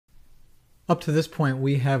Up to this point,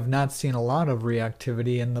 we have not seen a lot of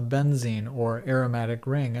reactivity in the benzene or aromatic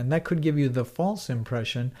ring, and that could give you the false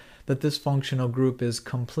impression that this functional group is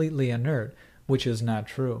completely inert, which is not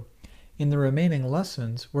true. In the remaining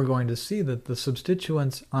lessons, we're going to see that the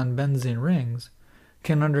substituents on benzene rings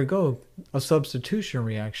can undergo a substitution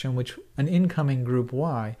reaction which an incoming group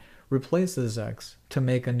Y replaces X to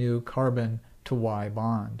make a new carbon to Y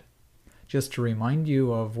bond. Just to remind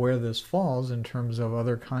you of where this falls in terms of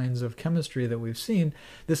other kinds of chemistry that we've seen,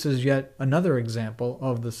 this is yet another example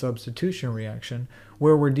of the substitution reaction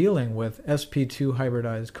where we're dealing with sp2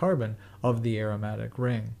 hybridized carbon of the aromatic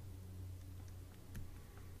ring.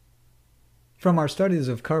 From our studies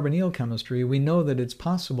of carbonyl chemistry, we know that it's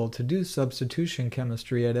possible to do substitution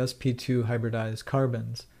chemistry at sp2 hybridized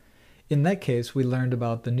carbons. In that case, we learned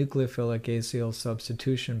about the nucleophilic acyl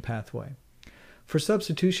substitution pathway. For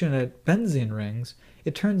substitution at benzene rings,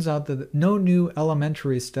 it turns out that no new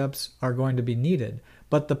elementary steps are going to be needed,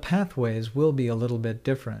 but the pathways will be a little bit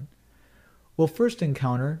different. We'll first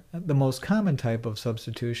encounter the most common type of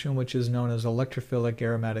substitution, which is known as electrophilic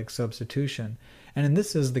aromatic substitution, and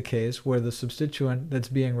this is the case where the substituent that's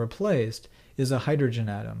being replaced is a hydrogen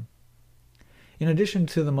atom. In addition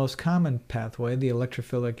to the most common pathway, the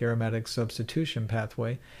electrophilic aromatic substitution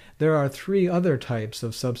pathway, there are 3 other types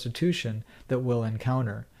of substitution that we'll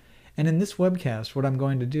encounter. And in this webcast, what I'm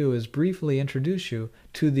going to do is briefly introduce you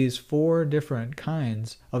to these 4 different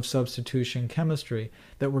kinds of substitution chemistry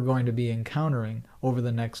that we're going to be encountering over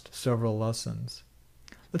the next several lessons.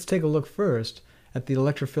 Let's take a look first at the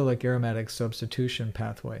electrophilic aromatic substitution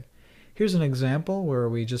pathway. Here's an example where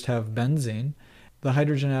we just have benzene. The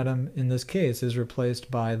hydrogen atom in this case is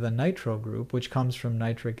replaced by the nitro group, which comes from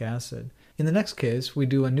nitric acid. In the next case, we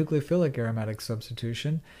do a nucleophilic aromatic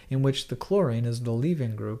substitution in which the chlorine is the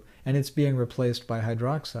leaving group and it's being replaced by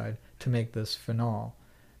hydroxide to make this phenol.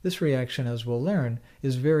 This reaction, as we'll learn,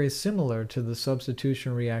 is very similar to the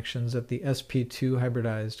substitution reactions at the sp2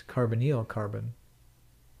 hybridized carbonyl carbon.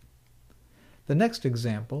 The next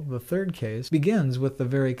example, the third case, begins with the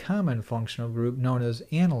very common functional group known as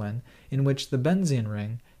aniline, in which the benzene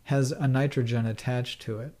ring has a nitrogen attached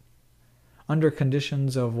to it. Under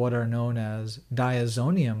conditions of what are known as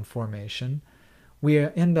diazonium formation, we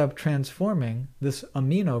end up transforming this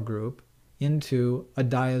amino group into a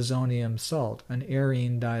diazonium salt, an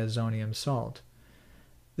arene diazonium salt.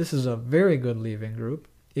 This is a very good leaving group.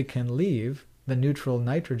 It can leave, the neutral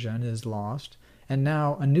nitrogen is lost, and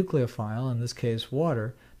now a nucleophile, in this case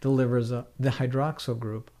water, delivers the hydroxyl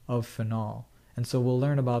group of phenol. And so we'll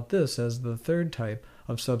learn about this as the third type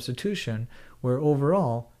of substitution, where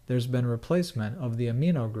overall there's been replacement of the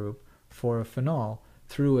amino group for a phenol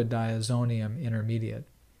through a diazonium intermediate.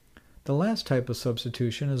 The last type of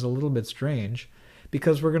substitution is a little bit strange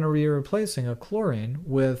because we're going to be replacing a chlorine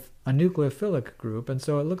with a nucleophilic group, and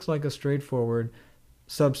so it looks like a straightforward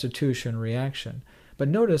substitution reaction. But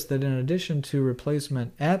notice that in addition to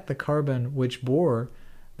replacement at the carbon which bore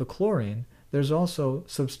the chlorine, there's also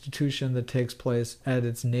substitution that takes place at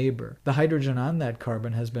its neighbor. The hydrogen on that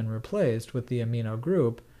carbon has been replaced with the amino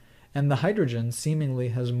group, and the hydrogen seemingly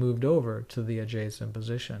has moved over to the adjacent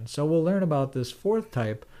position. So we'll learn about this fourth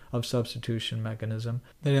type of substitution mechanism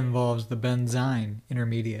that involves the benzyne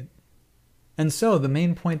intermediate. And so the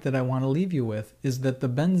main point that I want to leave you with is that the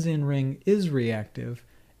benzene ring is reactive,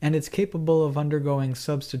 and it's capable of undergoing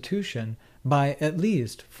substitution by at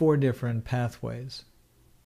least 4 different pathways.